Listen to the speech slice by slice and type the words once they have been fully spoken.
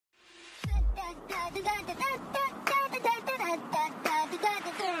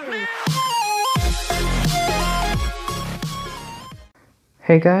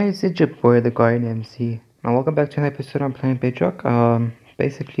Hey guys, it's your boy TheGuardianMC. Now welcome back to an episode on Planet Bedrock.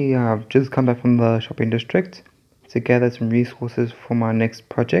 Basically I've just come back from the shopping district to gather some resources for my next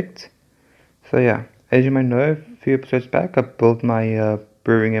project. So yeah, as you might know, a few episodes back I built my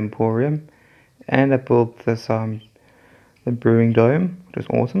brewing emporium, and I built this the brewing dome, which is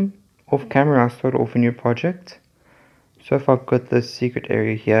awesome. Off camera I started off a new project. So far I've got this secret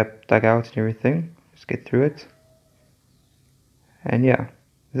area here dug out and everything. Let's get through it. And yeah,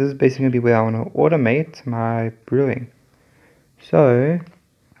 this is basically going to be where I want to automate my brewing. So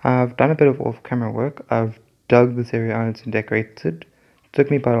I've done a bit of off-camera work. I've dug this area out and decorated. It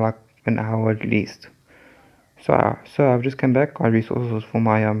took me about like an hour at least. So I've just come back, got resources for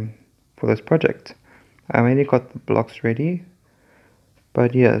my for this project. I mainly got the blocks ready,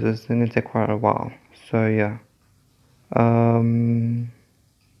 but yeah, this is going to take quite a while. So yeah,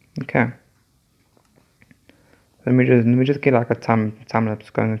 okay. Let me just get like a time lapse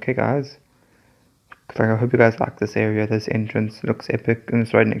going. Okay, guys. Like, I hope you guys like this area. This entrance looks epic, and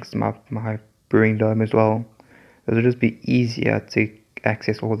it's right next to my brewing dome as well. It'll just be easier to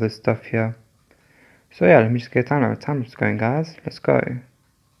access all this stuff here. So yeah, let me just get time lapse going, guys. Let's go.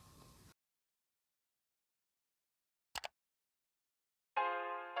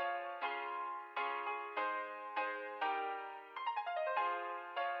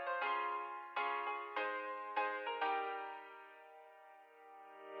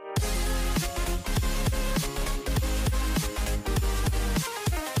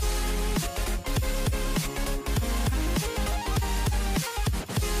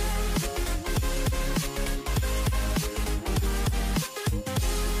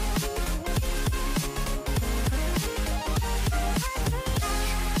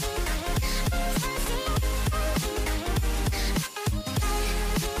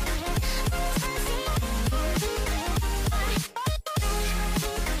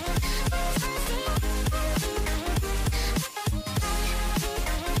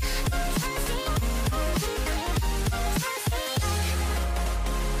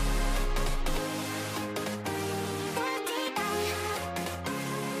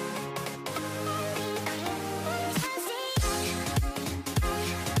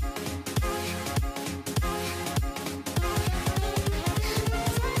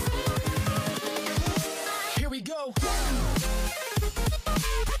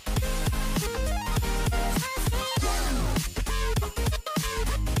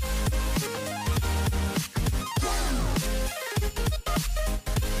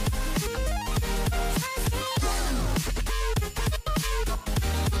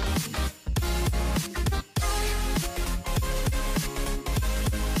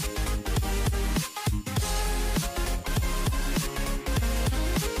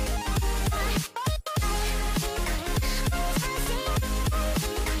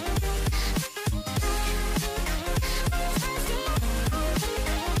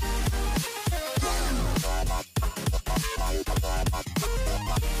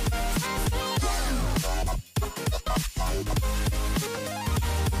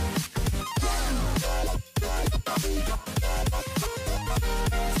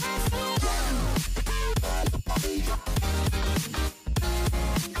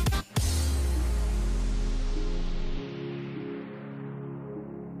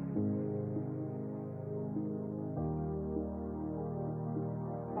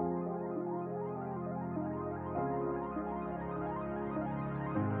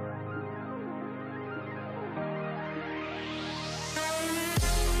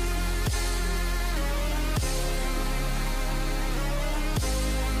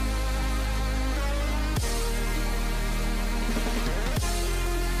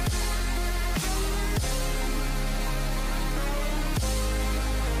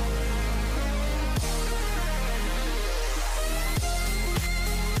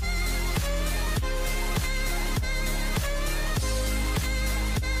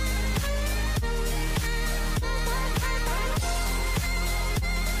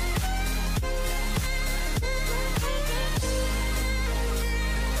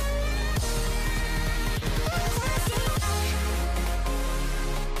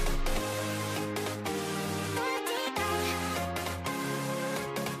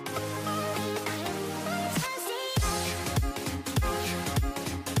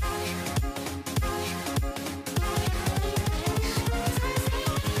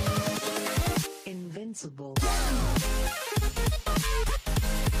 invincible.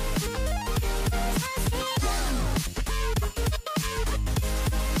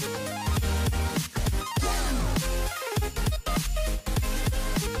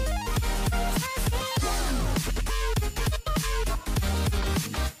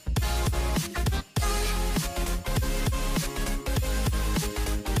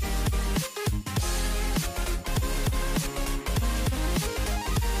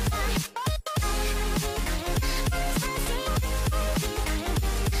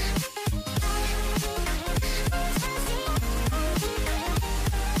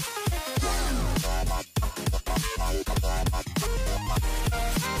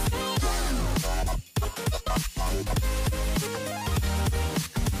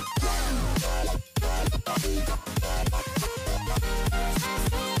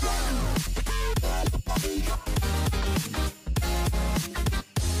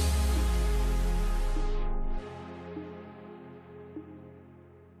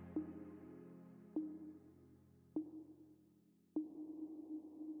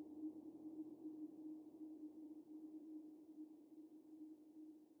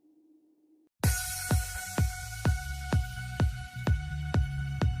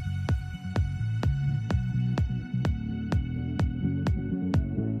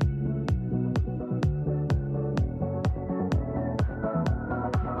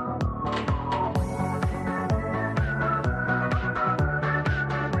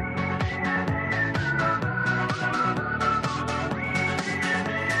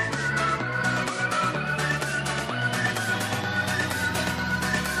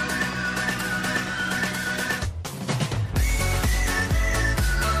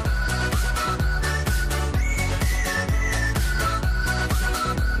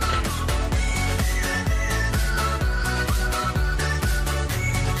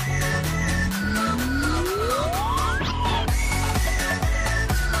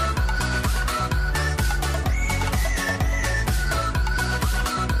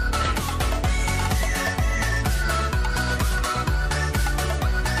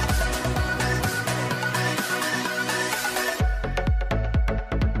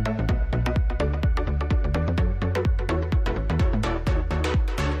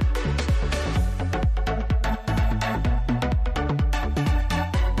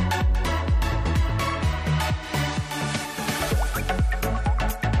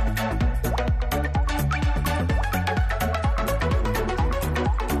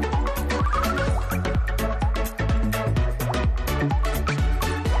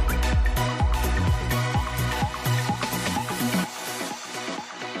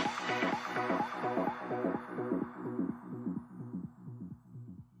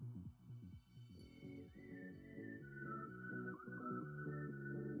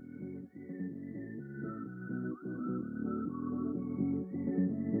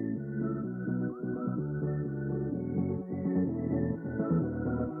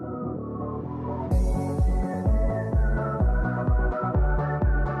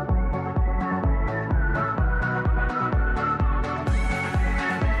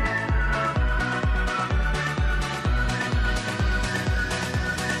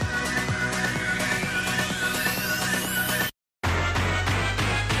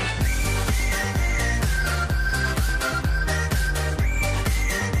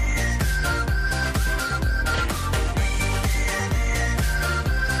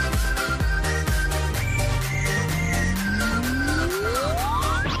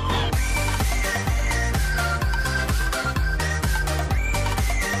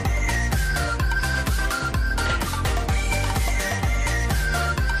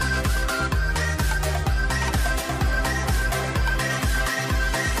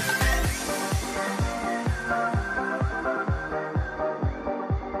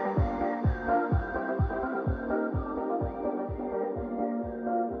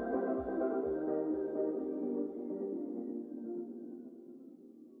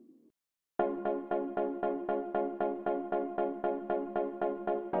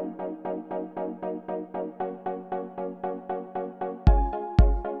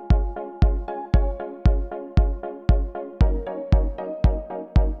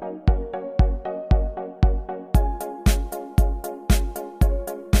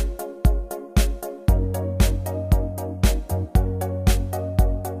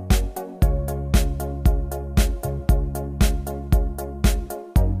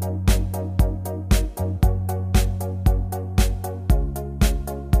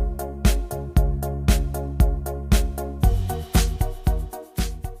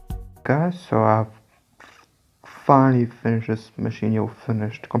 Guys, so I've finally finished this machine here,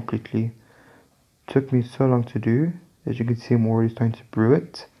 finished completely. Took me so long to do. As you can see, I'm already starting to brew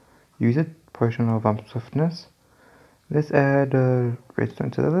it. Use it, potion of swiftness. Let's add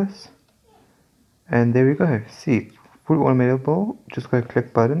redstone to this. And there we go. See, fully automatable. Just gotta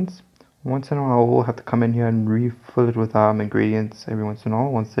click buttons. Once in a while, we'll have to come in here and refill it with our ingredients every once in a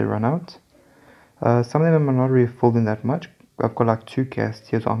while once they run out. Some of them are not really filled in that much. I've got like 2 gas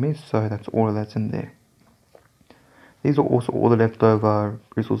tiers on me, so that's all that's in there. These are also all the leftover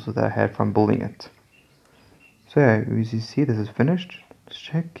resources that I had from building it. So yeah, as you see, this is finished. Let's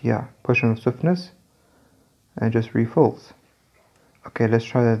check. Yeah, potion of swiftness, and it just refills. Okay, let's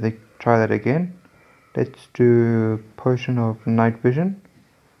try that again. Let's do potion of night vision.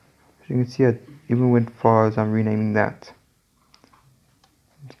 As you can see, I even went far as I'm renaming that.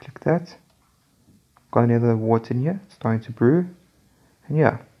 Let's click that. Got another water in here, starting to brew. And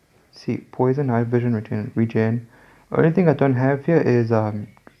yeah, see, poison, night vision, regen. Only thing I don't have here is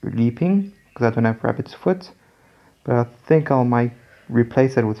leaping, because I don't have rabbit's foot. But I think I might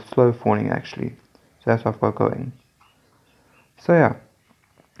replace it with slow falling actually. So that's what I've got going. So yeah,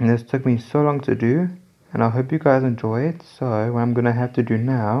 and this took me so long to do, and I hope you guys enjoy it. So what I'm gonna have to do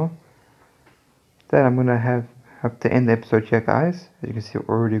now, that I'm gonna have to end the episode here, guys. As you can see,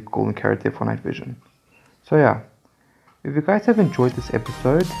 already golden carrot there for night vision. So yeah, if you guys have enjoyed this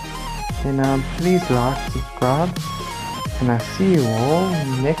episode, then please like, subscribe, and I'll see you all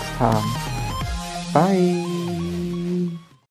next time. Bye.